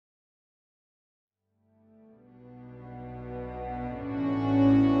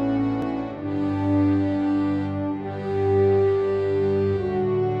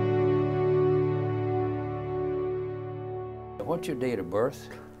what's your date of birth?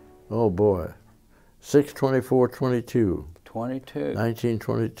 Oh boy, 6/24/22. 22.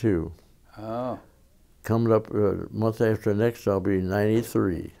 1922. Oh, Coming up a month after next, I'll be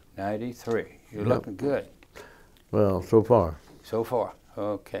 93. 93. You're Yep. looking good Well, so far. so far.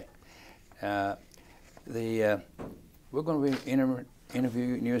 Okay. We're going to be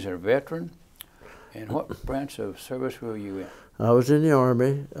interviewing you as a veteran. And what branch of service were you in? I was in the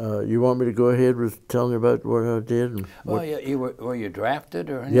Army. You want me to go ahead with telling you about what I did? And Well, yeah, were you drafted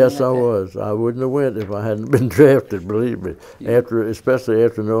or anything yes, like I that? was. I wouldn't have went if I hadn't been drafted, believe me. Yeah. Especially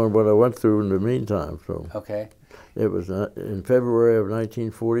after knowing what I went through in the meantime. So Okay. it was in February of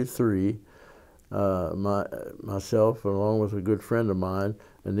 1943. Myself, along with a good friend of mine,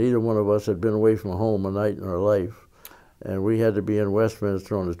 and neither one of us had been away from home a night in our life. And we had to be in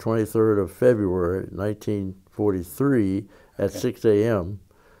Westminster on the 23rd of February, 1943, at Okay. 6 a.m.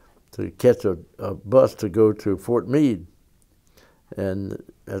 to catch a bus to go to Fort Meade. And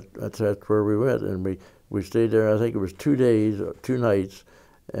that's where we went. And we stayed there, I think it was 2 days, 2 nights.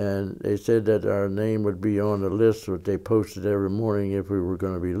 And they said that our name would be on the list that they posted every morning if we were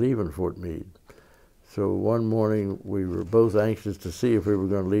going to be leaving Fort Meade. So one morning we were both anxious to see if we were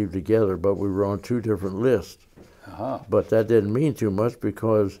going to leave together, but we were on 2 different lists. Uh-huh. But that didn't mean too much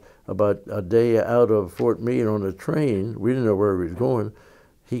because about a day out of Fort Meade on the train, we didn't know where we was going.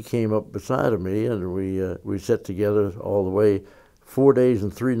 He came up beside of me, and we sat together all the way. 4 days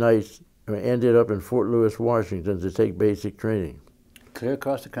and 3 nights. We ended up in Fort Lewis, Washington, to take basic training. Clear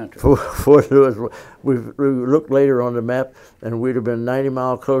across the country. Fort Lewis. We looked later on the map, and we'd have been 90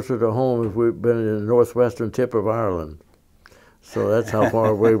 miles closer to home if we'd been in the northwestern tip of Ireland. So that's how far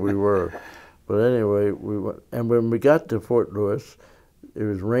away we were. But anyway, we went, and when we got to Fort Lewis, it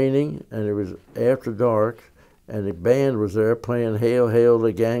was raining and it was after dark, and the band was there playing "Hail, Hail,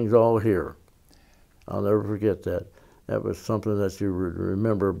 the Gang's All Here." I'll never forget that. That was something that you would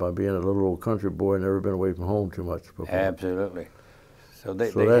remember by being a little old country boy, never been away from home too much before. Absolutely. So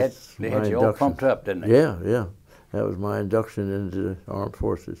they that's had my you all induction. pumped up, didn't they? Yeah, yeah. That was my induction into the armed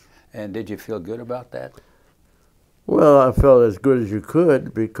forces. And did you feel good about that? Well, I felt as good as you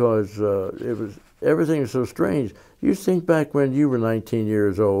could because everything was so strange. You think back when you were 19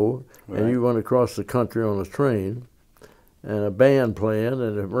 years old, Right. and you went across the country on a train, and a band playing,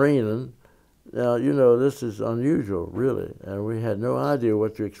 and it raining. Now, you know, this is unusual, really, and we had no idea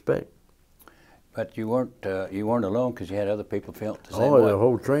what to expect. But you weren't alone because you had other people feeling the same Oh, way. the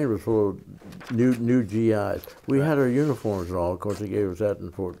whole train was full of new GIs. We had our uniforms and all. Of course, they gave us that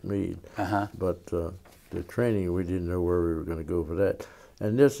in Fort Meade. Uh-huh. But the training, we didn't know where we were going to go for that.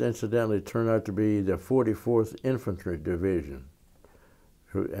 And this, incidentally, turned out to be the 44th Infantry Division.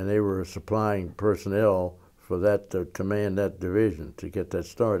 And they were supplying personnel for that, to command that division, to get that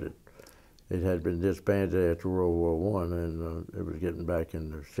started. It had been disbanded after World War I, and it was getting back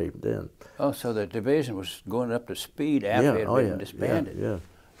into shape then. Oh, so the division was going up to speed after it had been yeah, disbanded. Yeah.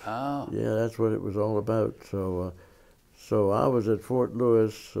 Oh. Yeah, that's what it was all about. So, so I was at Fort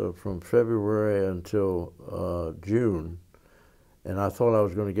Lewis from February until June, and I thought I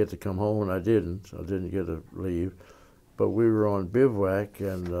was going to get to come home, and I didn't. I didn't get to leave. But we were on bivouac,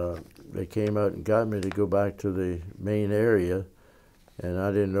 and they came out and got me to go back to the main area, and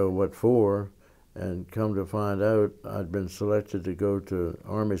I didn't know what for. And come to find out, I'd been selected to go to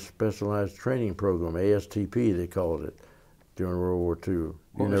Army Specialized Training Program, ASTP they called it, during World War II.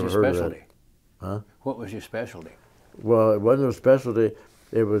 What You was never your heard specialty? of that? Huh? What was your specialty? Well, it wasn't a specialty.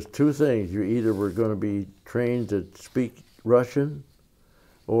 It was 2 things. You either were going to be trained to speak Russian,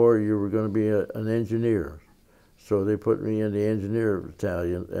 or you were going to be an engineer. So they put me in the engineer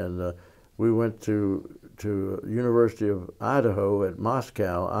battalion, and we went to University of Idaho at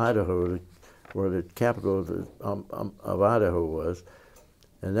Moscow, Idaho, where the capital of Idaho was,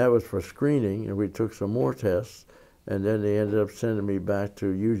 and that was for screening. And we took some more tests, and then they ended up sending me back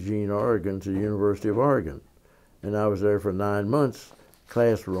to Eugene, Oregon, to the University of Oregon. And I was there for 9 months,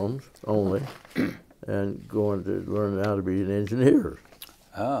 classrooms only, and going to learn how to be an engineer.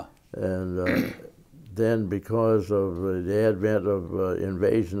 Oh. And then because of the advent of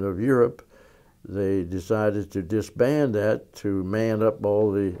invasion of Europe, they decided to disband that to man up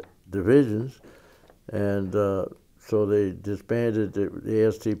all the divisions. And so they disbanded the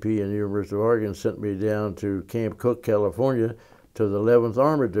ASTP and the University of Oregon, sent me down to Camp Cook, California, to the 11th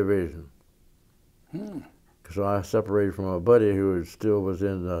Armored Division. So I separated from a buddy who still was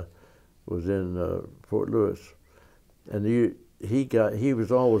in Fort Lewis, and he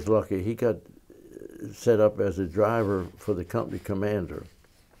was always lucky. He got set up as a driver for the company commander,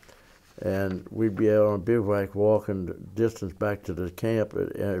 and we'd be out on bivouac walking distance back to the camp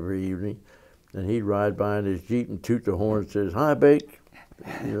every evening, and he'd ride by in his Jeep and toot the horn and says, "Hi, Bake."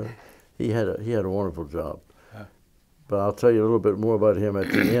 You know, he had a wonderful job. But I'll tell you a little bit more about him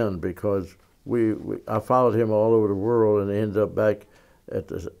at the end, because I followed him all over the world and ended up back at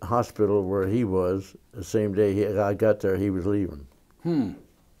the hospital where he was the same day I got there. He was leaving.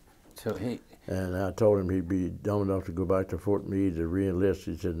 So And I told him he'd be dumb enough to go back to Fort Meade to re-enlist.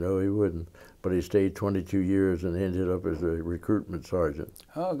 He said no, he wouldn't. But he stayed 22 years and ended up as a recruitment sergeant.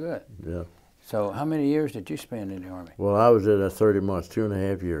 Oh, good. Yeah. So how many years did you spend in the Army? Well, I was in 30 months,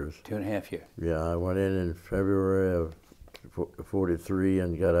 2.5 years. 2.5 years. Yeah, I went in February of 43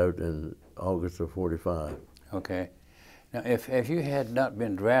 and got out in August of 45. Okay. Now, if you had not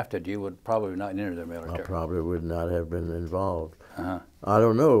been drafted, you would probably not enter the military. I probably would not have been involved. Uh-huh. I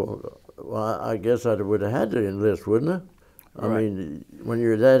don't know. Well, I guess I would have had to enlist, wouldn't I? I Right. mean, when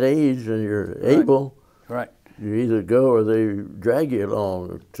you're that age and you're able, Right. you either go or they drag you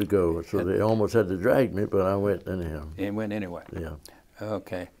along to go. So they almost had to drag me, but I went anyhow. And went anyway. Yeah.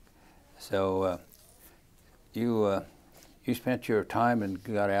 Okay. So you spent your time and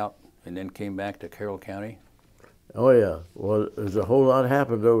got out and then came back to Carroll County? Oh, yeah. Well, there's a whole lot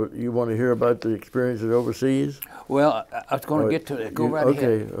happened over. You want to hear about the experiences overseas? Well, I was going to get to it. Go right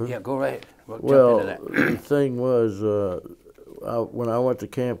ahead. Yeah, go right ahead. Well, jump into that. the thing was, when I went to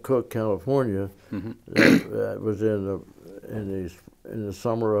Camp Cook, California, that was in the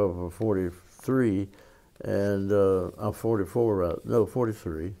summer of 43, and I'm 44, no,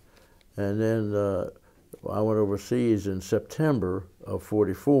 43, and then I went overseas in September of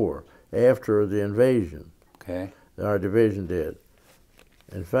 44 after the invasion. Okay. Our division did.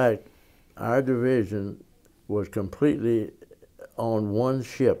 In fact, our division was completely on one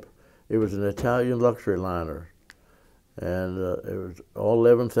ship. It was an Italian luxury liner, and it was all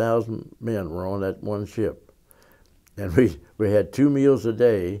 11,000 men were on that one ship. And we had 2 meals a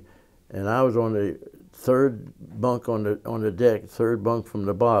day, and I was on the third bunk on the deck, third bunk from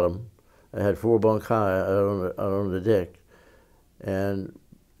the bottom. I had 4 bunk high out on the deck, and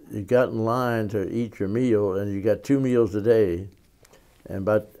you got in line to eat your meal, and you got 2 meals a day. And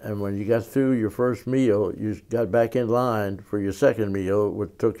when you got through your first meal, you got back in line for your second meal, which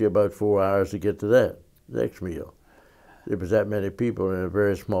took you about 4 hours to get to that next meal. There was that many people in a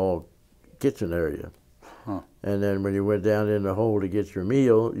very small kitchen area. Huh. And then when you went down in the hole to get your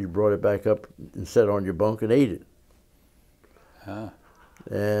meal, you brought it back up and sat on your bunk and ate it. Ah.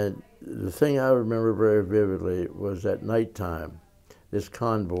 And the thing I remember very vividly was at nighttime, this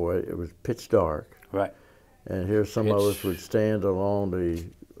convoy, it was pitch dark. Right. And here some of us would stand along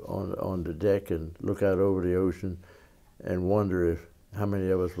on the deck and look out over the ocean and wonder how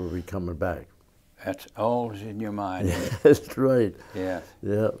many of us would be coming back. That's always in your mind. That's right. Yes.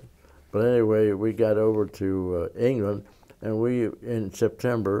 Yeah. But anyway, we got over to England, and in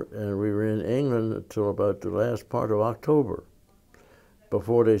September, and we were in England until about the last part of October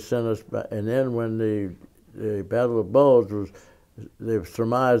before they sent us back. And then when the Battle of Bulge was, they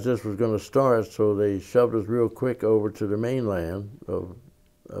surmised this was going to start, so they shoved us real quick over to the mainland of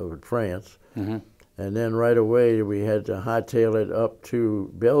France. Mm-hmm. And then right away we had to hightail it up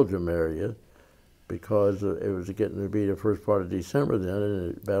to Belgium area because it was getting to be the first part of December then,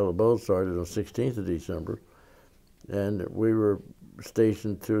 and the Battle of Bulge started on the 16th of December. And we were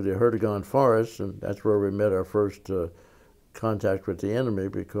stationed to the Hertigon Forest, and that's where we met our first contact with the enemy,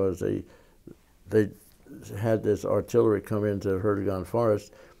 because they had this artillery come into Hertigon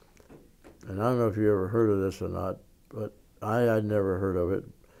Forest. And I don't know if you ever heard of this or not, but I had never heard of it.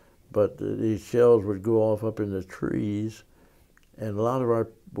 But these shells would go off up in the trees, and a lot of our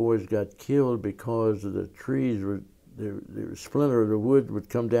boys got killed because the trees were, the splinter of the wood would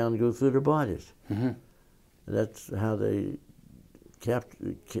come down and go through their bodies. Mm-hmm. And that's how they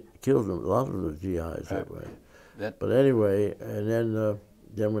killed them, a lot of the GIs that way. But anyway, and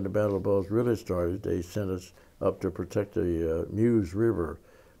then when the Battle of Bulge really started, they sent us up to protect the Meuse River.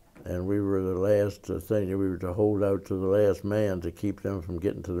 And we were the last thing, we were to hold out to the last man to keep them from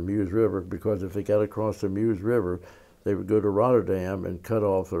getting to the Meuse River, because if they got across the Meuse River, they would go to Rotterdam and cut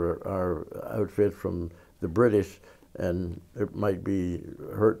off our outfit from the British, and it might be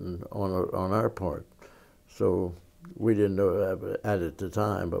hurting on our part. So we didn't know that at the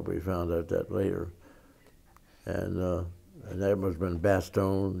time, but we found out that later. And that must have been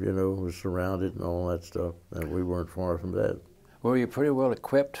Bastogne, you know, was surrounded and all that stuff, and we weren't far from that. Were you pretty well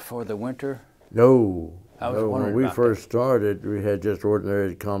equipped for the winter? No. I was wondering when we about first started, we had just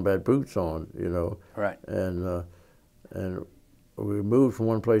ordinary combat boots on, you know. Right. And we moved from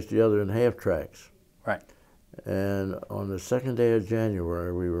one place to the other in half tracks. Right. And on the second day of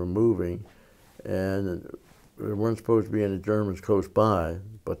January, we were moving, and there weren't supposed to be any Germans close by,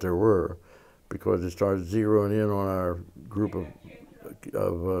 but there were. because they started zeroing in on our group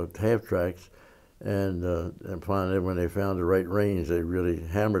of half tracks, and finally when they found the right range, they really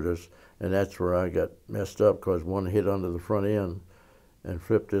hammered us, and that's where I got messed up because one hit under the front end and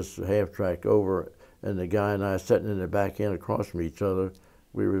flipped this half track over, and the guy and I sitting in the back end across from each other,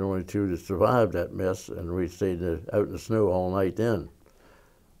 we were the only two that survived that mess, and we stayed out in the snow all night then.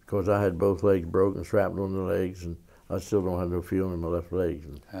 Because I had both legs broken, shrapnel in the legs, and I still don't have no feeling in my left leg.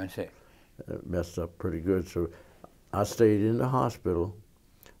 And I see. it messed up pretty good. So I stayed in the hospital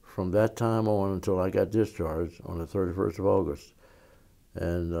from that time on until I got discharged on the 31st of August.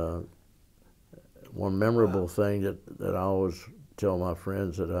 And one memorable thing that I always tell my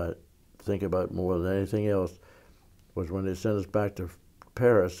friends that I think about more than anything else was when they sent us back to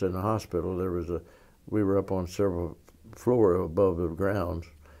Paris in the hospital. We were up on several floors above the grounds,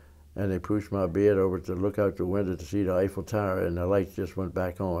 and they pushed my bed over to look out the window to see the Eiffel Tower, and the lights just went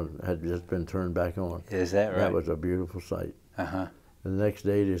back on, had just been turned back on. Is that right? That was a beautiful sight. Uh-huh. The next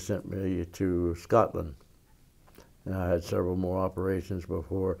day they sent me to Scotland, and I had several more operations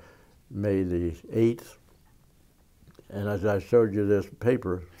before May the 8th. And as I showed you this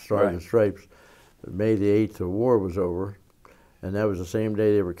paper, Stars and Stripes, May the 8th, the war was over, and that was the same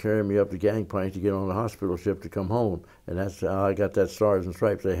day they were carrying me up the gangplank to get on the hospital ship to come home. And that's how I got that Stars and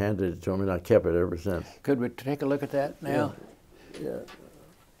Stripes. They handed it to me, and I kept it ever since. Could we take a look at that now? Yeah.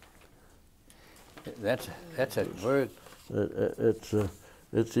 That's a very...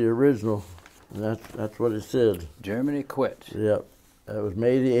 It's the original, and that's what it said. Germany quits. Yep. That was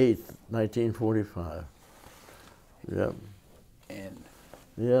May the 8th, 1945. Yep. And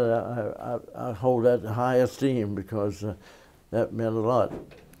yeah, I hold that in high esteem because that meant a lot.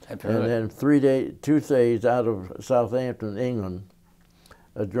 absolutely. And then 2 days out of Southampton, England,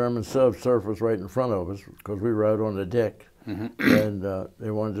 a German sub surfaced right in front of us because we were out on the deck, and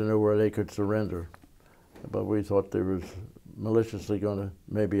they wanted to know where they could surrender. But we thought they was maliciously going to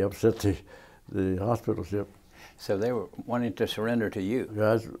maybe upset the hospital ship. So they were wanting to surrender to you.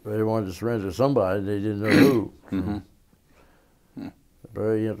 Guys, they wanted to surrender to somebody, they didn't know who.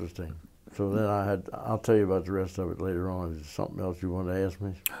 Very interesting. So then I'll tell you about the rest of it later on. Is there something else you want to ask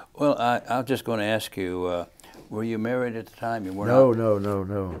me? Well, I was just going to ask you, were you married at the time? You were No.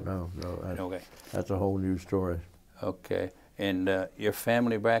 Okay. That's a whole new story. Okay. And your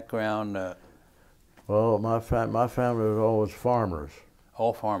family background? Well, my family was always farmers.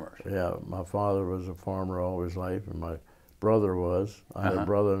 All farmers. Yeah, my father was a farmer all his life, and my brother was. I had a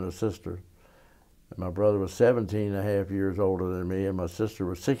brother and a sister. And my brother was 17 and a half years older than me, and my sister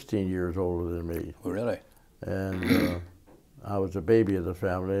was 16 years older than me. Really? And I was a baby of the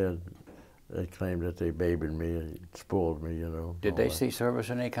family, and they claimed that they babied me and spoiled me, you know. Did they see service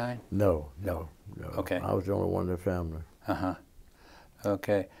in any kind? No. Okay. I was the only one in the family.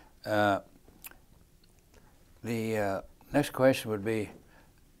 Okay. The next question would be,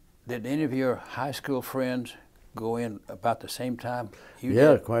 did any of your high school friends go in about the same time you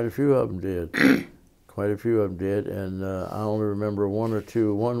did? Quite a few of them did. Quite a few of them did, and I only remember one or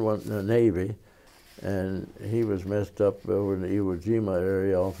two. One went in the Navy, and he was messed up over in the Iwo Jima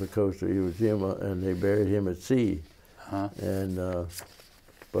area off the coast of Iwo Jima, and they buried him at sea. And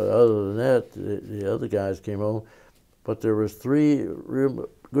but other than that, the other guys came home. But there was 3 real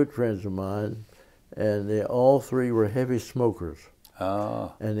good friends of mine, and they all 3 were heavy smokers.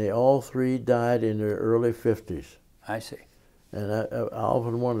 Oh. And they all 3 died in their early 50s. I see. And I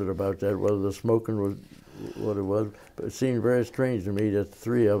often wondered about that, whether the smoking was what it was. But it seemed very strange to me that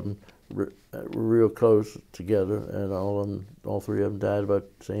 3 of them were real close together, and all 3 of them died about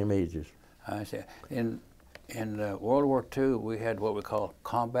the same ages. I see. In World War II, we had what we call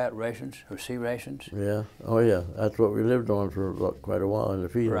combat rations, or sea rations. Yeah. Oh, yeah. That's what we lived on for quite a while in the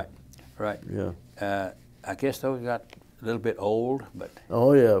field. Right. Yeah. I guess those got a little bit old, but...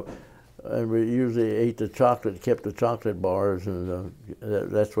 Oh, yeah. And we usually ate the chocolate, kept the chocolate bars, and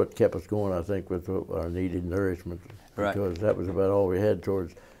that's what kept us going, I think, with our needed nourishment. Right. Because that was about all we had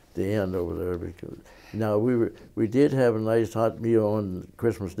towards the end over there. Because now we did have a nice hot meal on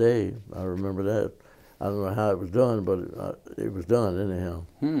Christmas Day. I remember that. I don't know how it was done, but it was done anyhow.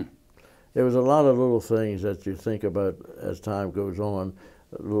 There was a lot of little things that you think about as time goes on.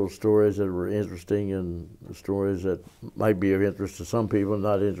 Little stories that were interesting, and stories that might be of interest to some people,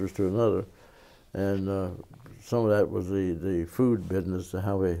 not interest to another. And some of that was the food business,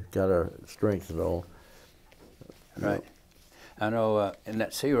 how we got our strength and all. Right. I know in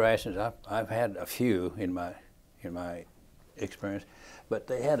that sea rations, I've had a few in my experience, but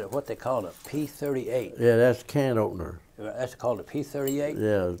they had what they called a P-38. Yeah, that's can opener. That's called a P-38?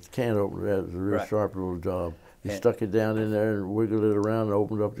 Yeah, it's can opener. That was a real sharp little job. You stuck it down in there and wiggled it around and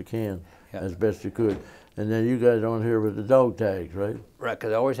opened up the can. as best you could. And then you got on here with the dog tags, right? Right,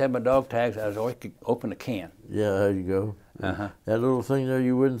 because I always had my dog tags. I was always could open a can. Yeah, there you go. That little thing there,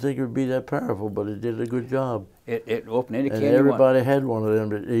 you wouldn't think it would be that powerful, but it did a good job. It opened any can And you want. everybody had one of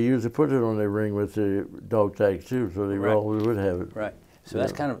them. They usually put it on their ring with the dog tags too, so they always would have it. Right. So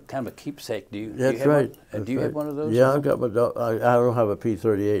that's kind of a keepsake. That's right. Do you have one of those? Yeah, I've got my dog. I don't have a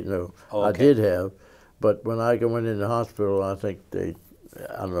P38, no. Oh, I okay. did have, but when I went in the hospital, I think I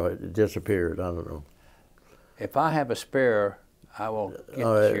don't know, it disappeared. I don't know. If I have a spare, I will get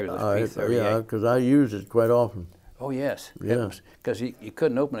you this P38. Yeah, because I use it quite often. Oh, yes. Yeah. Because you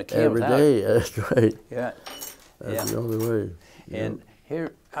couldn't open a can Every without day, it. that's right. Yeah. That's the only way. And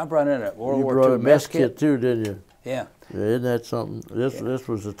here, I brought in a World You War brought II a mess kit too, didn't you? Yeah. Yeah, isn't that something? This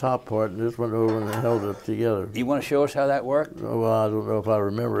was the top part, and this went over and held it together. You want to show us how that worked? Oh, well, I don't know if I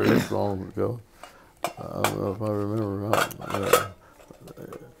remember it this long ago. I don't know if I remember or not.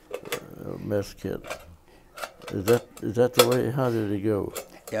 Mess kit. Is that the way? How did it go?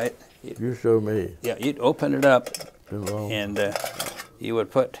 Yeah. You show me. Yeah, you'd open it up, Been long. and you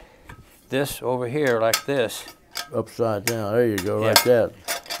would put this over here like this. Upside down. There you go, like that.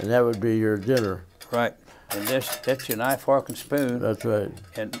 And that would be your dinner. Right. And that's your knife, fork, and spoon. That's right.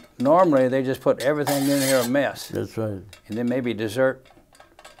 And normally they just put everything in here a mess. That's right. And then maybe dessert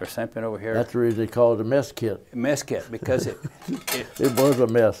or something over here. That's the reason they call it a mess kit. Mess kit, because it It was a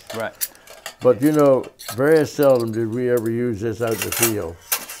mess. right. But you know, very seldom did we ever use this out in the field.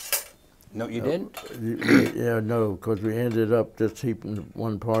 No, you didn't? Yeah, no, because we ended up just keeping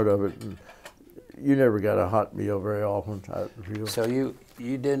one part of it. And you never got a hot meal very often out in the field. So you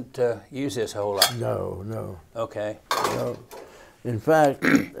didn't use this a whole lot? No. Okay. No. In fact,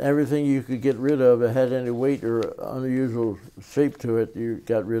 everything you could get rid of that had any weight or unusual shape to it, you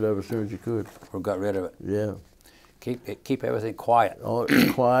got rid of as soon as you could. Or got rid of it. Yeah. Keep everything quiet. All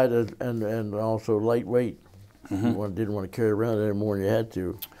quiet and also lightweight. You didn't want to carry around any more than you had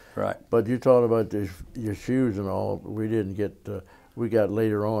to. Right. But you talked about your shoes and all. We didn't get. We got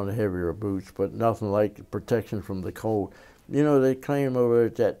later on heavier boots, but nothing like protection from the cold. You know, they claim over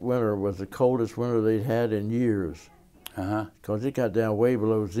that winter was the coldest winter they'd had in years. Because it got down way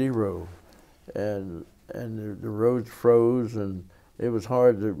below zero, and the roads froze, and it was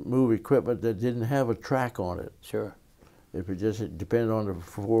hard to move equipment that didn't have a track on it. Sure. If it just depended on the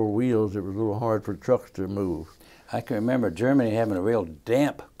four wheels, it was a little hard for trucks to move. I can remember Germany having a real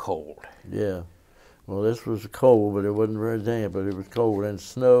damp cold. Yeah. Well, this was cold, but it wasn't very damp, but it was cold. And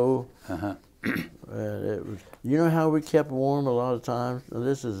snow. And it was, you know how we kept warm a lot of times? Now,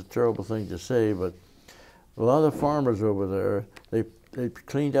 this is a terrible thing to say, but a lot of the farmers over there, they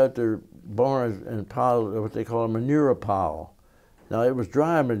cleaned out their barns and piled what they call a manure pile. Now, it was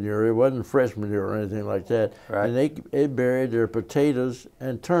dry manure. It wasn't fresh manure or anything like that. Right. And they buried their potatoes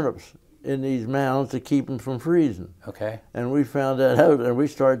and turnips in these mounds to keep them from freezing. Okay. And we found that out, and we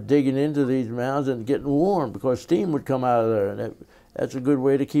started digging into these mounds and getting warm because steam would come out of there. And that's a good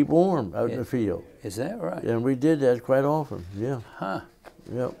way to keep warm out in the field. Is that right? And we did that quite often, yeah. Huh.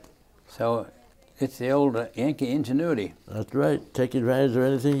 Yep. So it's the old Yankee ingenuity. That's right. Take advantage of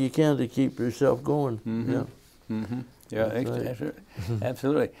anything you can to keep yourself going. Yeah. Yeah, That's right.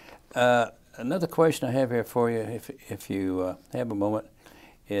 absolutely. Another question I have here for you, if you have a moment,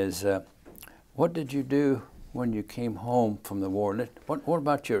 is what did you do when you came home from the war? What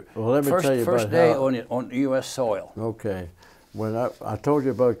about your Well, let me tell you first about day how- on U.S. soil? Okay. When I told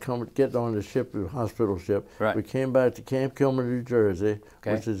you about getting on the ship, the hospital ship, Right. we came back to Camp Kilmer, New Jersey,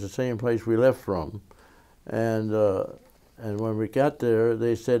 Okay. which is the same place we left from. And when we got there,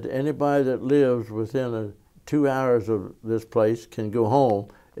 they said anybody that lives within 2 hours of this place can go home,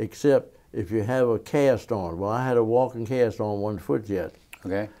 except if you have a cast on. Well, I had a walking cast on one foot yet.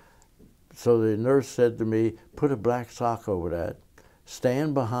 Okay. So the nurse said to me, put a black sock over that,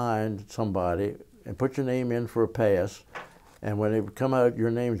 stand behind somebody, and put your name in for a pass. And when they come out,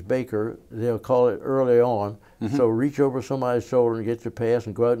 your name's Baker, they'll call it early on. So reach over somebody's shoulder and get your pass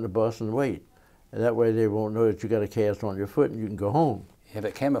and go out in the bus and wait. And that way they won't know that you got a cast on your foot and you can go home. You have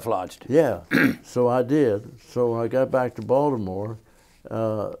it camouflaged. Yeah, so I did. So when I got back to Baltimore,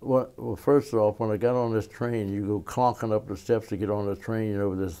 well, first off, when I got on this train, you go clonking up the steps to get on the train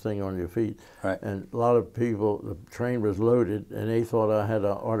over this thing on your feet. Right. And a lot of people, the train was loaded, and they thought I had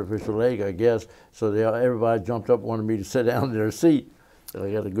an artificial leg, I guess. So everybody jumped up and wanted me to sit down in their seat. And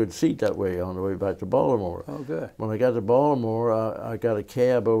I got a good seat that way on the way back to Baltimore. Oh, good. When I got to Baltimore, I got a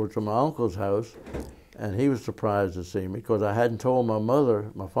cab over to my uncle's house, and he was surprised to see me because I hadn't told my mother.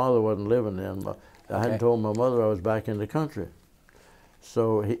 My father wasn't living then. I hadn't told my mother I was back in the country.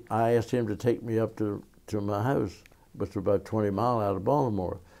 So I asked him to take me up to my house, which was about 20 miles out of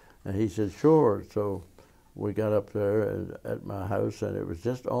Baltimore. And he said, sure. So we got up there at my house, and it was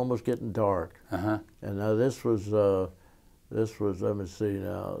just almost getting dark. Uh-huh. And now this was, let me see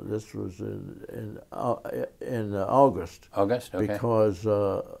now, this was in August. August, okay. Because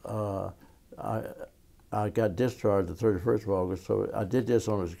I got discharged the 31st of August, so I did this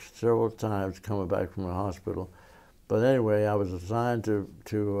on several times coming back from the hospital. But anyway, I was assigned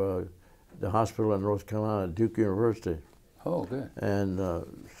to the hospital in North Carolina, Duke University. Oh, good. And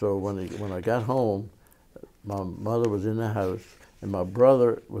so when I got home, my mother was in the house, and my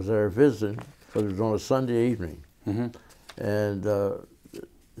brother was there visiting, because it was on a Sunday evening. Mm-hmm. And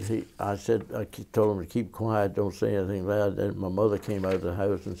I told him to keep quiet, don't say anything loud. Then my mother came out of the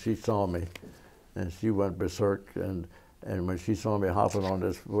house, and she saw me, and she went berserk. And when she saw me hopping on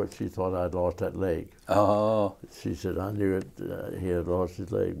this foot, she thought I'd lost that leg. Oh. She said, I knew it, he had lost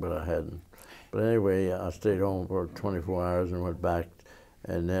his leg, but I hadn't. But anyway, I stayed home for 24 hours and went back.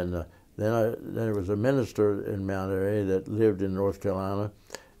 And then there was a minister in Mount Airy that lived in North Carolina,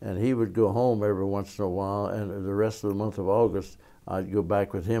 and he would go home every once in a while, and the rest of the month of August, I'd go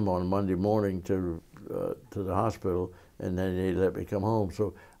back with him on Monday morning to the hospital, and then he'd let me come home.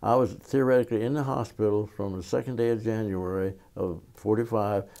 So I was theoretically in the hospital from the second day of January of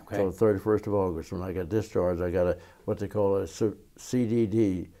 '45 till the 31st of August. When I got discharged, I got what they call a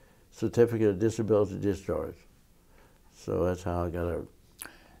CDD, Certificate of Disability Discharge. So that's how I got out.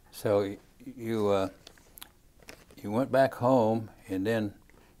 So you went back home, and then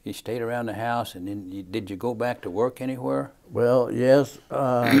you stayed around the house, and then did you go back to work anywhere? Well, yes.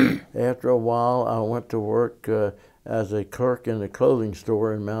 After a while, I went to work as a clerk in a clothing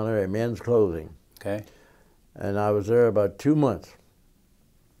store in Mount Airy, men's clothing. Okay. And I was there about 2 months.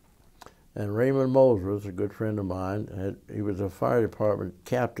 And Raymond Molesworth, a good friend of mine, he was a fire department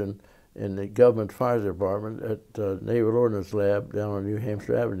captain in the government fire department at Naval Ordnance Lab down on New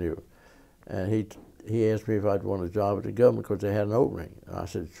Hampshire Avenue. And he asked me if I'd want a job at the government because they had an opening. And I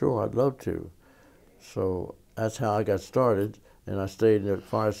said, sure, I'd love to. So that's how I got started. And I stayed in the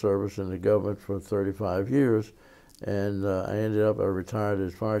fire service in the government for 35 years. And I retired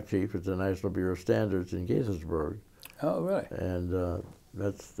as fire chief at the National Bureau of Standards in Gaithersburg. Oh, really? And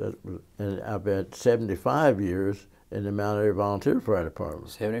and I've had 75 years in the Mount Airy Volunteer Fire Department.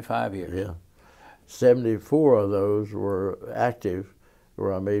 75 years. Yeah. 74 of those were active,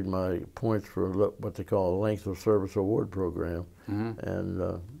 where I made my points for what they call a length of service award program. Mm-hmm.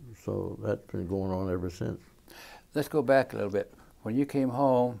 And so that's been going on ever since. Let's go back a little bit. When you came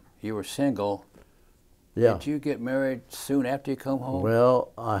home, you were single. Yeah. Did you get married soon after you come home?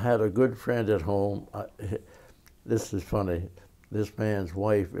 Well, I had a good friend at home. This is funny. This man's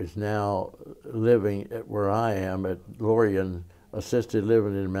wife is now living at where I am at Lorien Assisted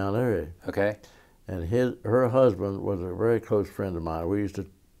Living in Mount Airy. Okay. And her husband was a very close friend of mine. We used to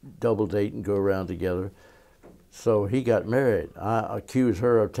double date and go around together. So he got married. I accused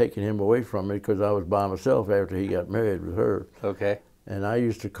her of taking him away from me because I was by myself after he got married with her. Okay. And I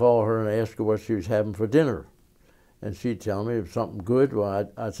used to call her and ask her what she was having for dinner. And she'd tell me if something good, well,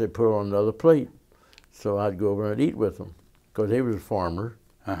 I'd say put it on another plate. So I'd go over and eat with him, because he was a farmer.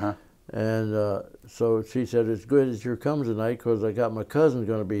 Uh-huh. And so she said, it's good that you're coming tonight because I got my cousin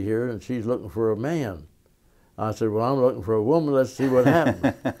going to be here and she's looking for a man. I said, well, I'm looking for a woman. Let's see what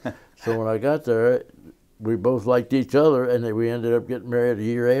happens. So when I got there, we both liked each other, and we ended up getting married a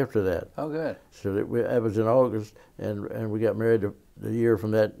year after that. Oh, good. So that was in August, and we got married the year from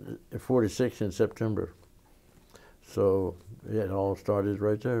that, 46 in September. So yeah, it all started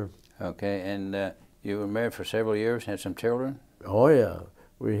right there. Okay, and you were married for several years, had some children? Oh, yeah.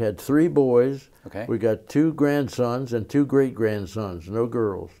 We had 3 boys. Okay. We got 2 grandsons and 2 great-grandsons, no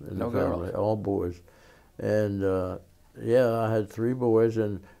girls in the family, all boys. And yeah, I had 3 boys,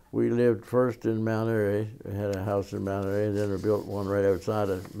 and we lived first in Mount Airy. We had a house in Mount Airy, and then we built one right outside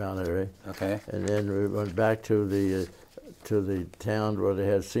of Mount Airy. Okay. And then we went back to the town where they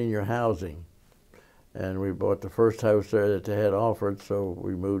had senior housing. And we bought the first house there that they had offered, so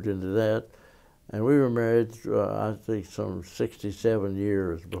we moved into that. And we were married, I think, some 67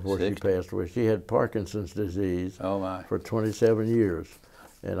 years before she passed away. She had Parkinson's disease for 27 years.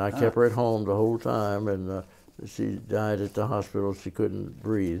 And I kept her at home the whole time, and she died at the hospital. She couldn't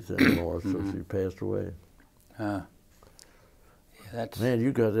breathe anymore, so she passed away. Yeah, that's... Man,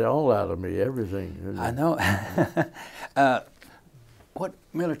 you got it all out of me, everything. I know. What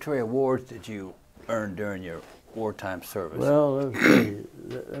military awards did you earn during your wartime service? Well, let's see.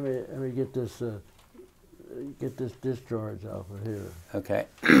 Let me get this discharge off of here. Okay.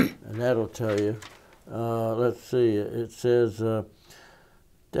 And that'll tell you. Let's see. It says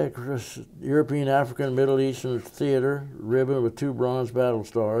decorous European, African, Middle Eastern theater ribbon with 2 bronze battle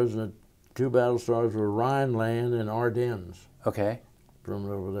stars, and the 2 battle stars were Rhineland and Ardennes Okay. from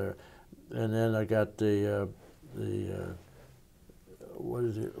over there. And then I got the what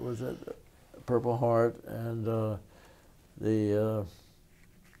is it? Was that Purple Heart and the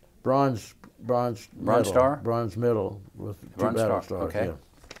bronze medal, Star? bronze medal with 2 Bronze battle Star, stars. okay. Yeah.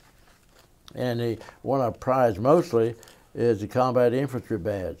 And the one I prize mostly is the combat infantry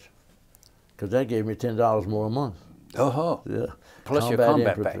badge, because that gave me $10 more a month. Oh, Yeah. plus your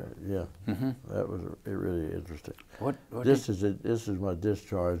combat infantry, pay. Yeah. Mm-hmm. That was really interesting. What This is my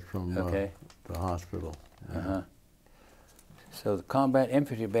discharge from Okay. the hospital. Uh-huh. So the combat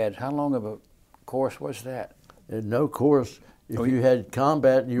infantry badge, how long of a course was that? And no course. If Oh, you had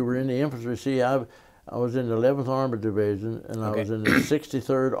combat, you were in the infantry. See, I was in the 11th Armored Division, and I Okay. was in the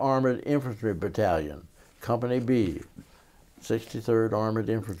 63rd Armored Infantry Battalion, Company B, 63rd Armored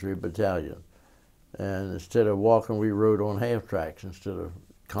Infantry Battalion. And instead of walking, we rode on half tracks instead of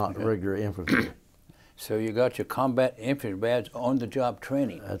regular infantry. So you got your combat infantry badge on the job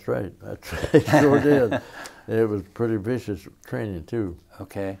training. That's right. That's right. Sure did. And it was pretty vicious training too.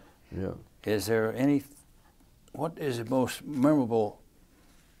 Okay. Yeah. Is there what is the most memorable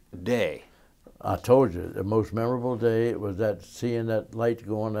day? I told you the most memorable day was seeing that light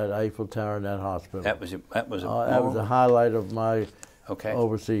go on that Eiffel Tower in that hospital. That was that was the highlight of my Okay.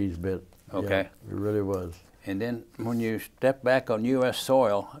 overseas bit. Okay. Yeah, it really was. And then when you stepped back on U.S.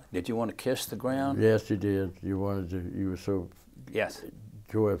 soil, did you want to kiss the ground? Yes, you did. You wanted to. You were so Yes.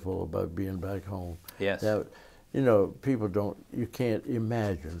 joyful about being back home. Yes. That, people don't. You can't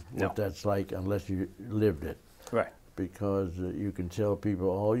imagine what that's like unless you lived it. Right. Because you can tell people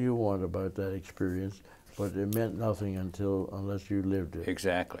all you want about that experience, but it meant nothing unless you lived it.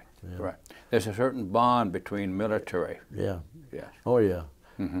 Exactly. Yeah. Right. There's a certain bond between military. Yeah. Yes. Oh yeah.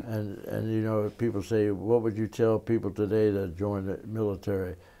 Mm-hmm. And people say, what would you tell people today that join the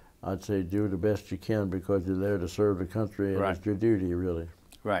military? I'd say do the best you can, because you're there to serve the country, and Right. it's your duty, really.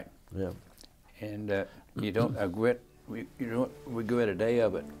 Right. Yeah. And you don't regret a day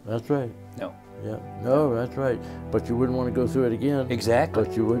of it. That's right. No. Yeah. No, that's right. But you wouldn't want to go through it again. Exactly.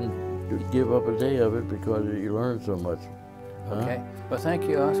 But you wouldn't give up a day of it because you learned so much. Huh? Okay. Well, thank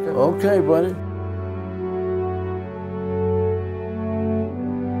you, Oscar. Okay, buddy.